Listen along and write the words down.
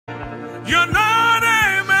You're not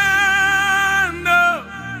a man, no.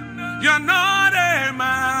 You're not a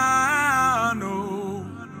man, no.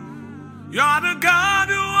 You're the God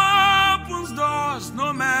who opens doors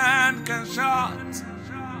no man can shut.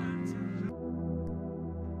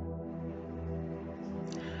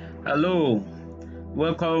 Hello,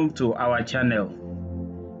 welcome to our channel.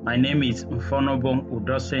 My name is Fono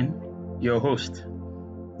Udosen, your host.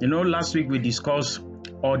 You know, last week we discussed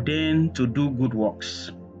ordained to do good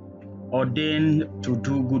works. Ordained to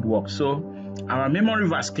do good works. So our memory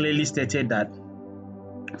verse clearly stated that,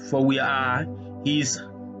 for we are his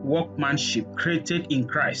workmanship, created in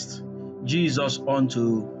Christ Jesus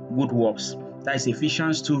unto good works. That is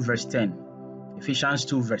Ephesians 2 verse 10. Ephesians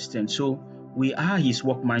 2 verse 10. So we are his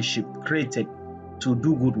workmanship, created to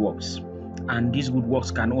do good works. And these good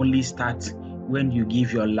works can only start when you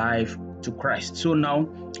give your life to Christ. So now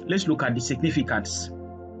let's look at the significance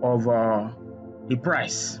of the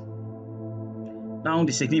price. Now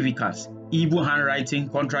the significance: evil handwriting,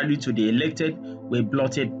 contrary to the elected, were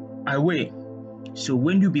blotted away. So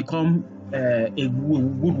when you become a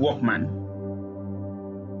good workman,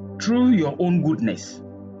 through your own goodness,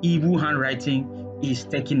 evil handwriting is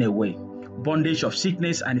taken away. Bondage of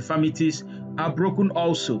sickness and infirmities are broken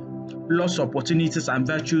also. Lost opportunities and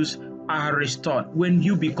virtues are restored when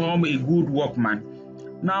you become a good workman.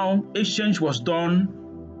 Now, exchange was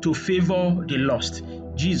done to favor the lost.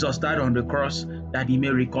 Jesus died on the cross that he may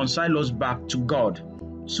reconcile us back to God.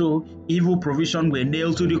 So, evil provision were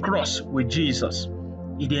nailed to the cross with Jesus.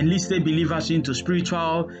 It enlisted believers into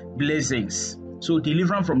spiritual blessings. So,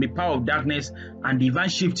 deliverance from the power of darkness and divine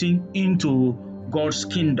shifting into God's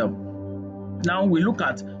kingdom. Now we look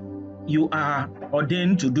at, you are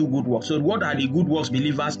ordained to do good works. So what are the good works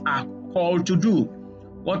believers are called to do?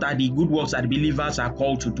 What are the good works that believers are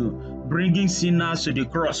called to do? Bringing sinners to the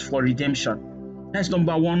cross for redemption. That's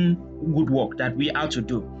number one good work that we have to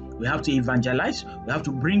do. We have to evangelize. We have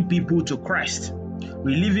to bring people to Christ.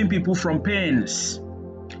 Relieving people from pains.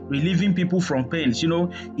 Relieving people from pains. You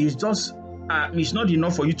know, it's just, it's not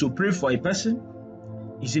enough for you to pray for a person.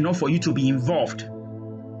 It's enough for you to be involved.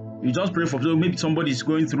 You just pray for, so maybe somebody is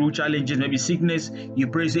going through challenges, maybe sickness. You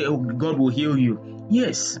pray, say, oh, God will heal you.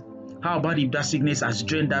 Yes. How about if that sickness has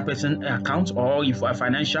drained that person's account or if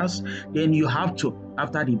financials? Then you have to,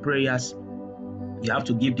 after the prayers, you have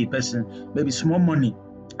to give the person maybe small money,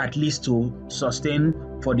 at least to sustain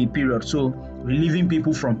for the period. So relieving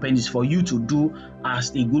people from pain is for you to do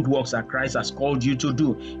as the good works that Christ has called you to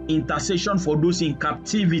do. Intercession for those in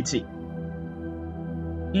captivity.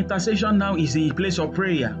 Intercession now is a place of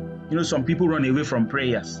prayer. You know, some people run away from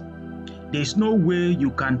prayers. There's no way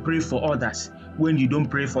you can pray for others when you don't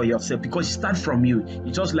pray for yourself, because it starts from you.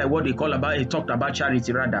 It's just like what they talked about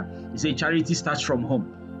charity rather. They say charity starts from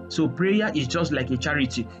home. So prayer is just like a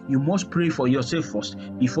charity. You must pray for yourself first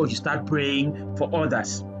before you start praying for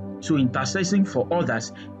others. So intercessing for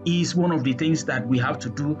others is one of the things that we have to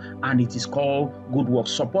do, and it is called good work.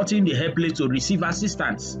 Supporting the helpless to receive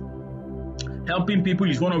assistance. Helping people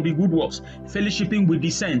is one of the good works. Fellowshipping with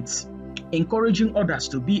the saints. Encouraging others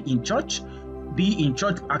to be in church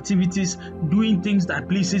activities, doing things that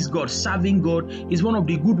pleases God, serving God is one of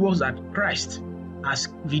the good works that Christ has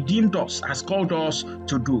redeemed us, has called us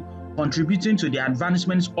to do. Contributing to the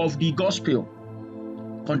advancements of the gospel.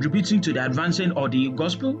 Contributing to the advancement of the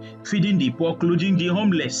gospel, feeding the poor, clothing the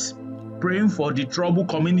homeless, praying for the troubled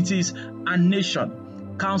communities and nation.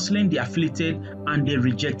 Counseling the afflicted and the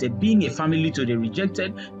rejected, being a family to the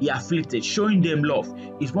rejected, the afflicted, showing them love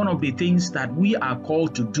is one of the things that we are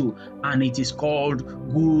called to do, and it is called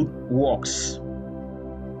good works.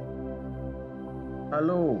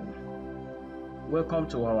 Hello, welcome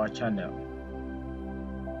to our channel.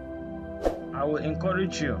 I will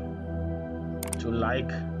encourage you to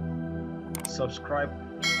like, subscribe,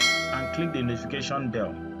 and click the notification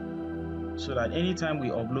bell so that anytime we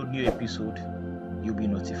upload new episode, you'll be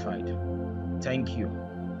notified. Thank you.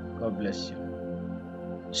 God bless you.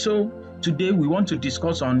 So today we want to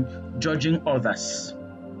discuss on judging others.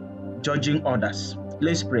 Judging others.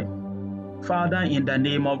 Let's pray. Father, in the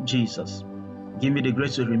name of Jesus, give me the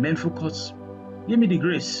grace to remain focused. Give me the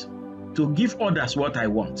grace to give others what I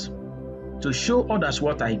want, to show others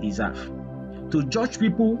what I deserve, to judge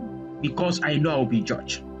people because I know I'll be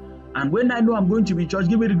judged. And when I know I'm going to be judged,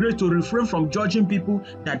 give me the grace to refrain from judging people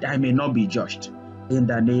that I may not be judged. In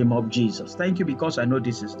the name of Jesus. Thank you, because I know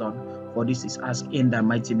this is done. For this is asked in the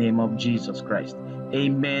mighty name of Jesus Christ.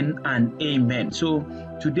 Amen and amen. So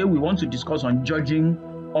today we want to discuss on judging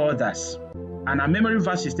others. And our memory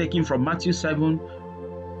verse is taken from Matthew 7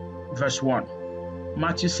 verse 1.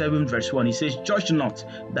 Matthew 7 verse 1. It says, judge not,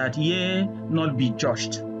 that ye not be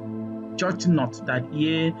judged. Judge not, that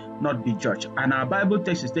ye not be judged. And our Bible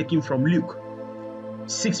text is taken from Luke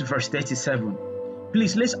 6 verse 37.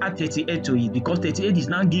 Please, let's add 38 to it, because 38 is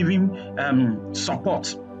now giving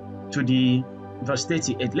support to the verse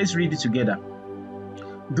 38. Let's read it together.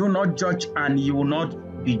 Do not judge, and you will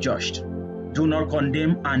not be judged. Do not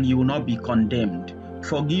condemn, and you will not be condemned.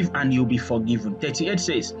 Forgive, and you'll be forgiven. 38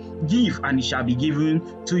 says, give, and it shall be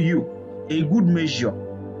given to you. A good measure,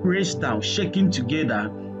 pressed down, shaken together,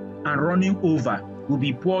 and running over, will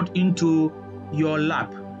be poured into your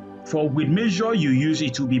lap. For with measure you use,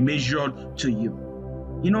 it will be measured to you.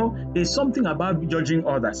 You know, there's something about judging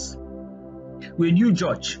others. When you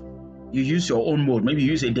judge, you use your own mode. Maybe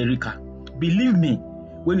you use a derrica. Believe me,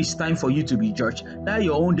 when it's time for you to be judged, that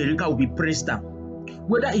your own derrica will be pressed down.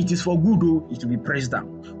 Whether it is for good, it will be pressed down.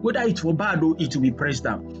 Whether it's for bad, it will be pressed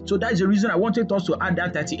down. So that is the reason I wanted us to add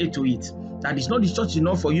that 38 to it. That is not just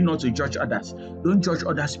enough for you not to judge others. Don't judge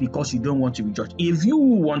others because you don't want to be judged. If you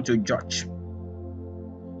want to judge,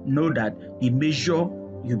 know that the measure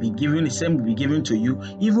you'll be given, the same will be given to you.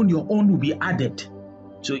 Even your own will be added.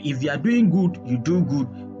 So if you are doing good, you do good.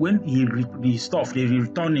 When the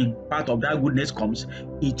returning part of that goodness comes,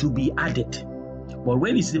 it will be added. But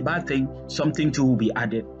when it's a bad thing, something too will be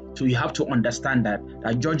added. So you have to understand that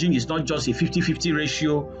judging is not just a 50-50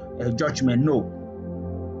 ratio judgment. No.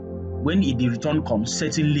 When the return comes,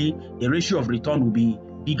 certainly the ratio of return will be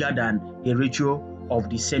bigger than the ratio of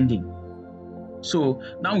descending. So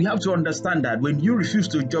now we have to understand that when you refuse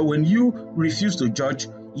to judge,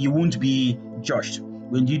 you won't be judged.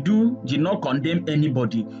 When you did not condemn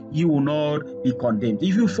anybody, you will not be condemned.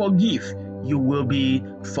 If you forgive, you will be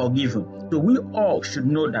forgiven. So we all should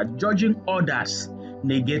know that judging others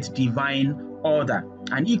negates divine order.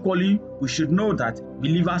 And equally, we should know that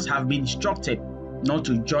believers have been instructed not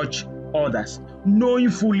to judge others, knowing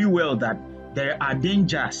fully well that there are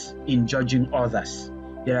dangers in judging others.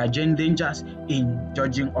 There are dangers in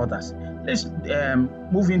judging others. Let's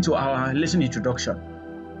move into our lesson introduction.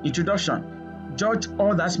 Judge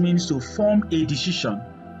others means to form a decision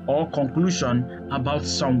or conclusion about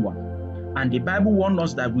someone. And the Bible warns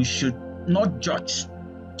us that we should not judge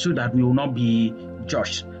so that we will not be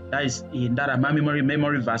judged. That is in that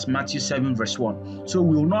memory verse, Matthew 7 verse 1. So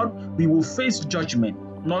we will face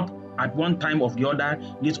judgment, not at one time or the other,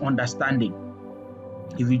 this understanding.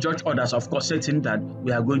 If we judge others, of course, certain that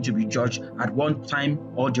we are going to be judged at one time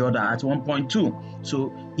or the other, at one point too.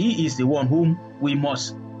 So He is the one whom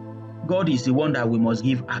God is the one that we must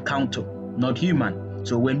give account to, not human.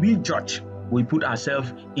 So when we judge, we put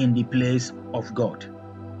ourselves in the place of God.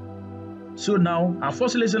 So now, our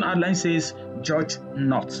first lesson outline says, judge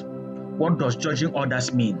not. What does judging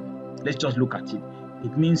others mean? Let's just look at it.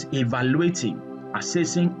 It means evaluating,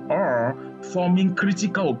 assessing, or forming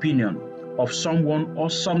critical opinion of someone or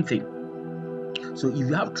something. So if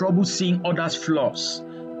you have trouble seeing others' flaws,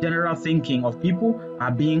 general thinking of people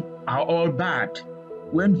are all bad.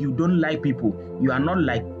 When you don't like people, you are not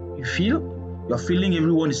like you feel. You're feeling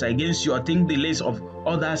everyone is against you, or think the less of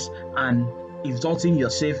others and exalting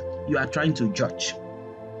yourself. You are trying to judge.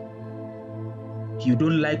 You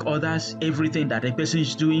don't like others. Everything that a person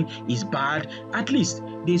is doing is bad. At least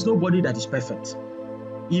there's nobody that is perfect.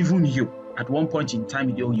 Even you, at one point in time,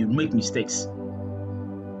 you make mistakes.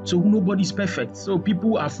 So nobody's perfect. So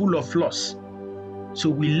people are full of flaws. So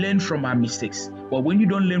we learn from our mistakes. But when you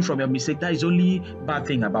don't learn from your mistake, that is only bad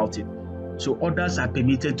thing about it. So others are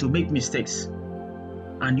permitted to make mistakes,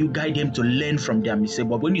 and you guide them to learn from their mistake.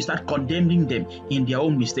 But when you start condemning them in their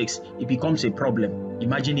own mistakes, it becomes a problem.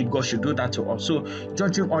 Imagine if God should do that to us. So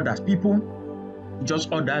judging others, people judge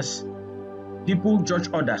others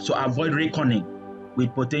to avoid reckoning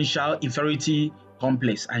with potential inferiority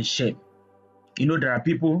complex and shame. You know, there are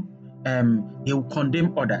people, they will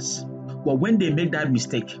condemn others. But when they make that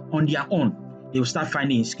mistake on their own, they will start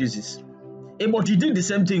finding excuses. Hey, but you did the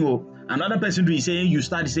same thing. Another person is saying, you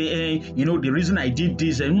start saying, hey, the reason I did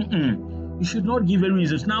this. You should not give any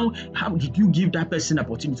reasons. Now, how did you give that person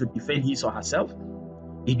opportunity to defend his or herself?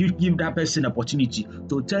 Did you give that person opportunity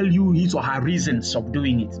to tell you his or her reasons of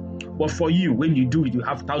doing it? But for you, when you do it, you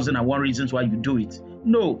have 1,001 reasons why you do it.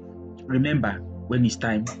 No. Remember, when it's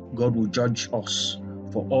time, God will judge us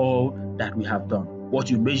for all that we have done. What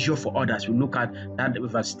you measure for others, we look at that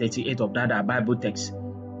verse 38 of that Bible text.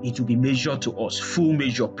 It will be measured to us, full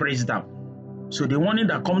measure, pressed down. So the warning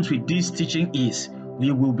that comes with this teaching is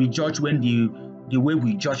we will be judged when the way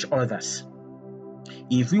we judge others.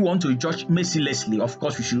 If we want to judge mercilessly, of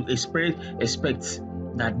course we should expect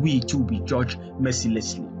that we too be judged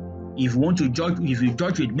mercilessly. If you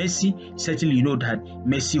judge with mercy, certainly you know that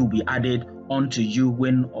mercy will be added unto you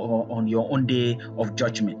when on your own day of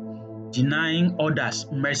judgment. Denying others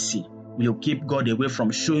mercy will keep God away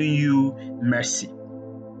from showing you mercy.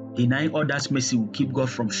 Denying others mercy will keep God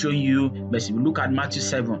from showing you mercy. We look at Matthew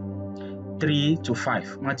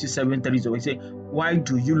 7:3-5. Matthew 7:3. It says, why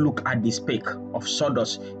do you look at the speck of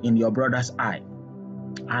sawdust in your brother's eye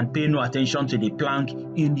and pay no attention to the plank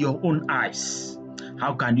in your own eyes?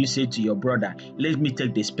 How can you say to your brother, let me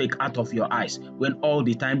take the speck out of your eyes, when all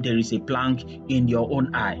the time there is a plank in your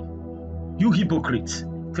own eye? You hypocrites,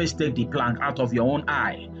 first take the plank out of your own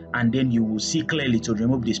eye, and then you will see clearly to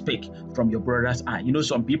remove the speck from your brother's eye. You know,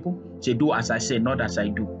 some people say, do as I say, not as I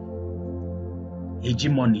do.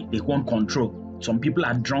 Hegemony, they want control. Some people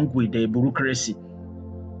are drunk with the bureaucracy.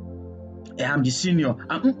 I am the senior.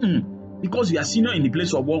 Because you are senior in the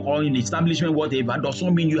place of work or in the establishment, whatever, does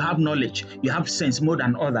not mean you have knowledge, you have sense more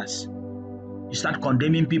than others. You start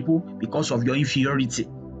condemning people because of your inferiority.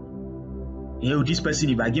 You know, this person,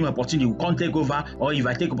 if I give him opportunity, he will come take over, or if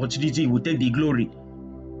I take opportunity, he will take the glory.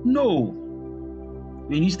 No.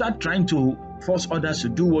 When you start trying to force others to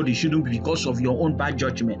do what they shouldn't be because of your own bad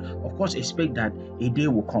judgment, of course, expect that a day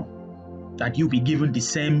will come that you'll be given the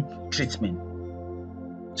same treatment.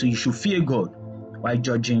 So you should fear God while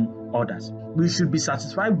judging others. We should be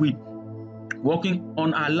satisfied with working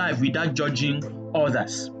on our life without judging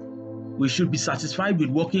others. We should be satisfied with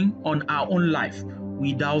working on our own life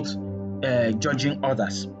without judging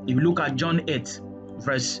others. If you look at John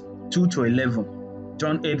 8:2-11,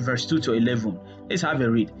 John 8:2-11, let's have a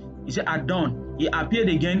read. He said, at dawn, he appeared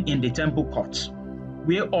again in the temple courts,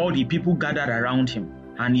 where all the people gathered around him,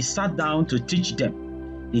 and he sat down to teach them.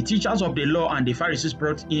 The teachers of the law and the Pharisees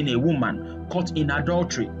brought in a woman caught in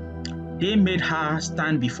adultery. They made her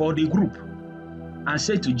stand before the group and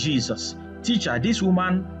said to Jesus, Teacher, this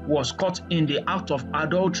woman was caught in the act of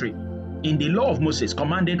adultery. In the law of Moses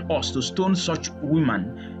commanded us to stone such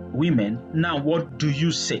women. Now what do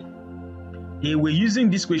you say? They were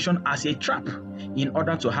using this question as a trap in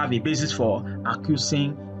order to have a basis for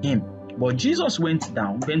accusing him. But Jesus bent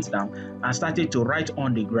down and started to write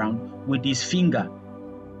on the ground with his finger.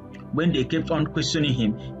 When they kept on questioning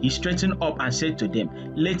him, he straightened up and said to them,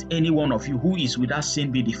 let any one of you who is without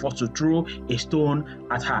sin be the first to throw a stone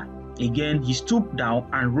at her. Again, he stooped down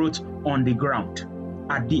and wrote on the ground.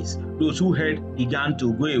 At this, those who heard began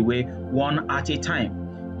to go away one at a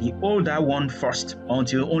time, the older one first,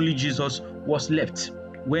 until only Jesus was left.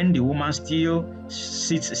 When the woman still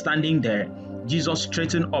sits standing there, Jesus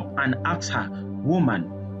straightened up and asked her, Woman,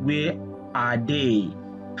 where are they?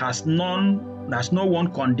 Has no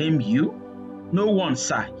one condemned you? No one,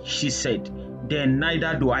 sir, she said. Then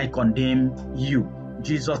neither do I condemn you.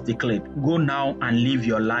 Jesus declared, go now and live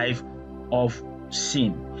your life of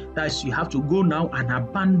sin. That is, you have to go now and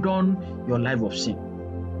abandon your life of sin.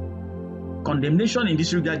 Condemnation in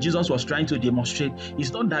this regard, Jesus was trying to demonstrate,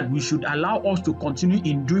 is not that we should allow us to continue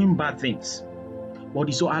in doing bad things, but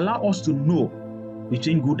it's to allow us to know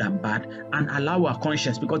between good and bad and allow our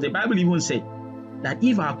conscience, because the Bible even said that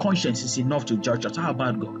if our conscience is enough to judge us, how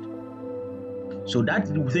about God? So that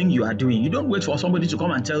thing you are doing, you don't wait for somebody to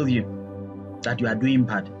come and tell you that you are doing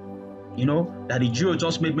bad. You know, that the Jew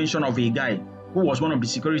just made mention of a guy who was one of the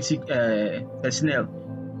security personnel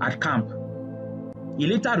at camp. He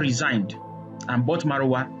later resigned and bought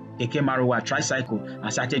Marwa tricycle,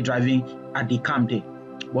 and started driving at the camp there.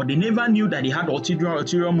 But they never knew that he had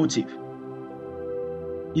ulterior motive.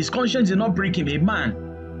 His conscience did not break him. A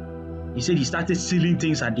man, he said he started stealing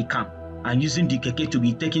things at the camp and using the keke to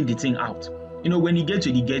be taking the thing out. You know, when he gets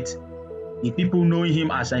to the gate, the people knowing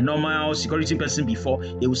him as a normal security person before,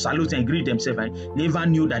 they would salute and greet themselves, and never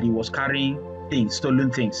knew that he was carrying things,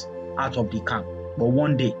 stolen things out of the camp. But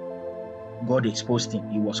one day, God exposed him.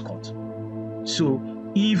 He was caught. So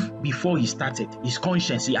if before he started, his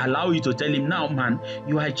conscience, he allowed you to tell him, now man,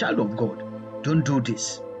 you are a child of God, don't do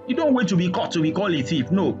this. You don't wait to be caught to be called a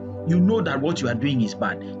thief. No, you know that what you are doing is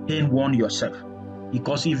bad. Then warn yourself.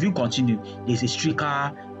 Because if you continue, there's a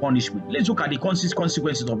stricter punishment. Let's look at the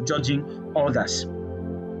consequences of judging others.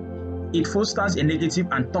 It fosters a negative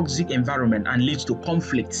and toxic environment and leads to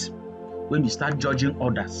conflicts. When you start judging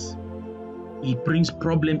others, it brings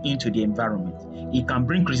problem into the environment. It can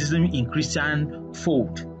bring criticism in Christian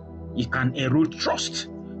fold. It can erode trust,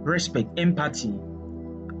 respect, empathy,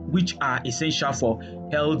 which are essential for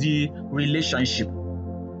healthy relationship.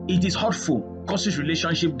 It is hurtful, causes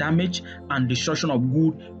relationship damage and destruction of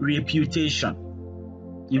good reputation.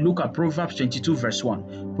 You look at Proverbs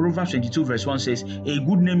 22:1. Proverbs 22:1 says, a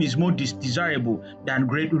good name is more desirable than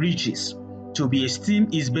great riches. To be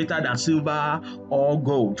esteemed is better than silver or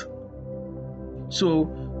gold. So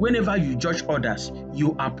whenever you judge others,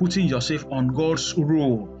 you are putting yourself on God's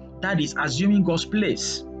role. That is assuming God's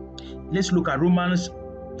place. Let's look at Romans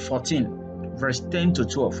 14, verse 10 to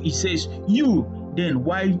 12. It says, "You then,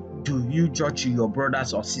 why do you judge your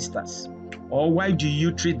brothers or sisters? Or why do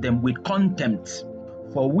you treat them with contempt?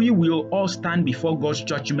 For we will all stand before God's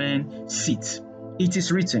judgment seat. It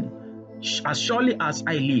is written, as surely as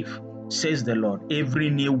I live, says the Lord, every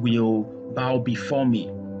knee will bow before me,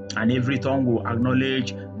 and every tongue will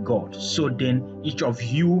acknowledge God. So then each of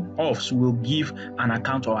us will give an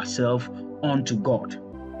account of ourselves unto God."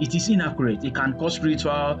 It is inaccurate. It can cause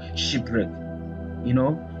spiritual shipwreck.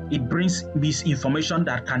 It brings misinformation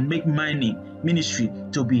that can make ministry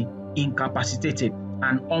to be incapacitated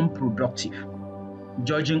and unproductive.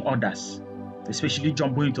 Judging others, especially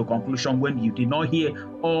jumping into conclusion when you did not hear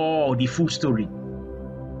all the full story.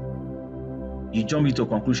 You jump into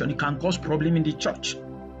conclusion. It can cause problem in the church.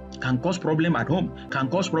 It can cause problem at home. Can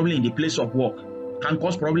cause problem in the place of work. Can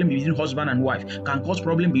cause problem between husband and wife. Can cause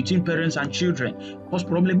problem between parents and children. Cause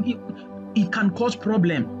problem. It can cause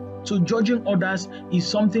problem. So judging others is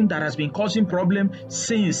something that has been causing problem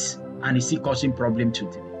since, and is still causing problem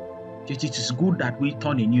today. It is good that we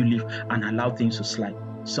turn a new leaf and allow things to slide.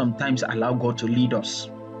 Sometimes allow God to lead us.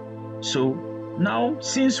 So now,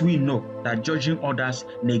 since we know that judging others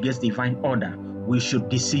negates divine order, we should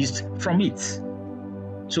desist from it.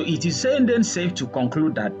 So it is then safe to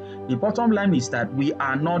conclude that the bottom line is that we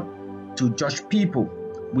are not to judge people.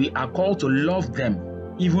 We are called to love them,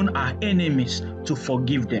 even our enemies, to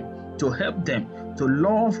forgive them, to help them, to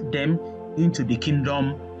love them into the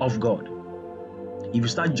kingdom of God. If you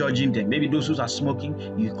start judging them, maybe those who are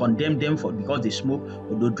smoking, you condemn them because they smoke,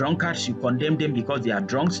 or the drunkards, you condemn them because they are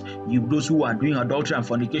drunks. Those who are doing adultery and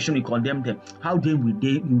fornication, you condemn them. How then will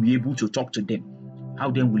they be able to talk to them? How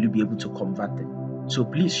then will you be able to convert them? So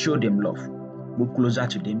please show them love. Move closer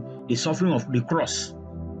to them. The suffering of the cross,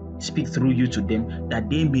 speak through you to them, that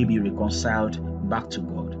they may be reconciled back to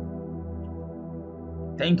God.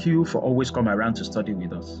 Thank you for always coming around to study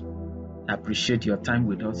with us. I appreciate your time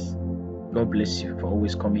with us. God bless you for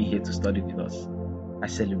always coming here to study with us. I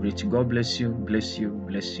celebrate you. God bless you, bless you,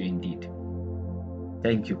 bless you indeed.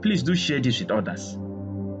 Thank you. Please do share this with others.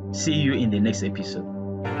 See you in the next episode.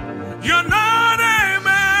 You're not a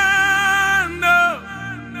man, no.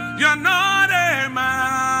 You're not a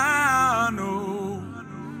man, no.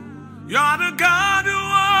 You're the God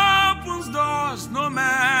who opens doors no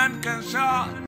man can shut.